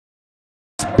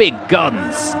big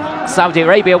guns. Saudi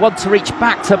Arabia want to reach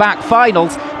back-to-back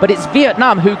finals, but it's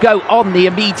Vietnam who go on the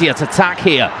immediate attack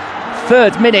here.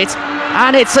 3rd minute,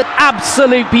 and it's an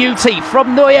absolute beauty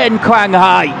from Nguyen Quang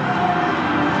Hai.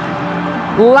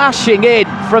 Lashing in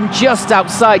from just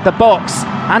outside the box,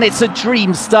 and it's a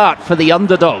dream start for the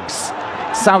underdogs.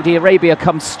 Saudi Arabia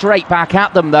comes straight back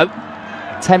at them though.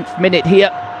 10th minute here,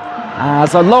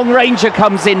 as a long ranger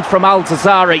comes in from Al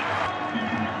Jazari.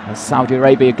 As Saudi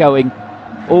Arabia going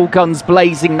all guns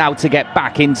blazing now to get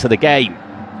back into the game.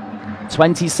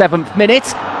 27th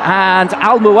minute, and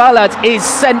Al Muwallad is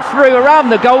sent through around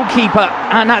the goalkeeper,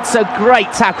 and that's a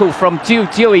great tackle from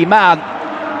Dieu Iman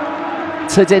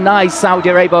to deny Saudi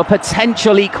Arabia a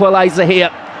potential equaliser here.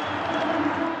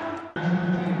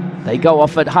 They go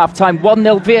off at half-time,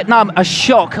 1-0 Vietnam, a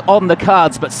shock on the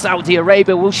cards, but Saudi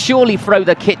Arabia will surely throw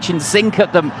the kitchen sink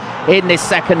at them in this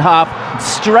second half.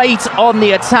 Straight on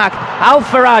the attack, Al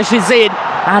Faraj is in,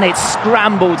 and it's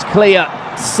scrambled clear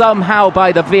somehow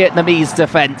by the Vietnamese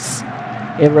defence.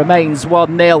 It remains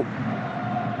 1-0,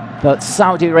 but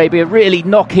Saudi Arabia really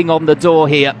knocking on the door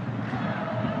here.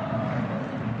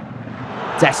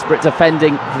 Desperate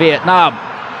defending Vietnam.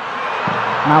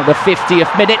 Now the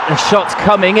 50th minute, the shot's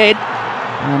coming in,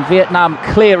 and Vietnam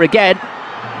clear again.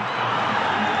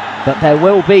 But there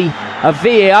will be a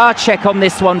VAR check on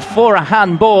this one for a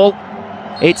handball.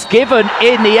 It's given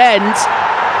in the end,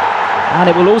 and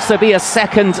it will also be a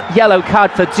second yellow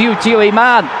card for Dieu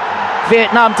Iman.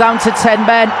 Vietnam down to 10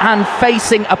 men and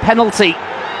facing a penalty.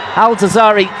 Al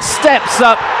Jazari steps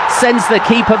up, sends the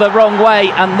keeper the wrong way,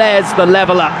 and there's the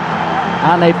leveller.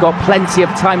 And they've got plenty of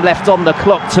time left on the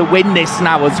clock to win this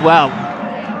now as well.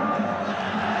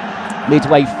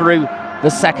 Midway through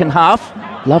the second half,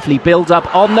 lovely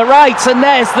build-up on the right, and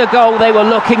there's the goal they were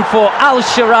looking for. Al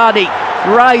Sharani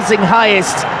rising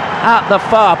highest at the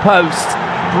far post.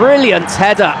 Brilliant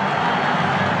header.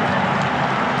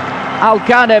 Al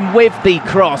Ghanem with the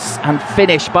cross and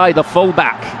finished by the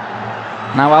fullback.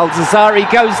 Now Al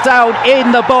Jazari goes down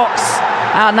in the box,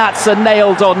 and that's a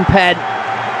nailed-on pen.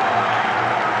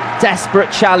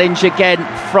 Desperate challenge again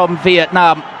from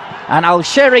Vietnam, and Al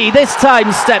Sherry this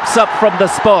time steps up from the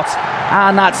spot,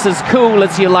 and that's as cool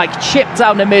as you like. Chip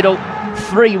down the middle.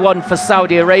 3-1 for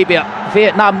Saudi Arabia.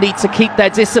 Vietnam need to keep their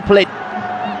discipline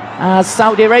as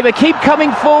Saudi Arabia keep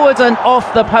coming forward, and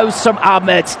off the post from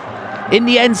Ahmed. In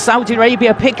the end, Saudi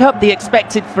Arabia pick up the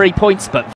expected 3 points, but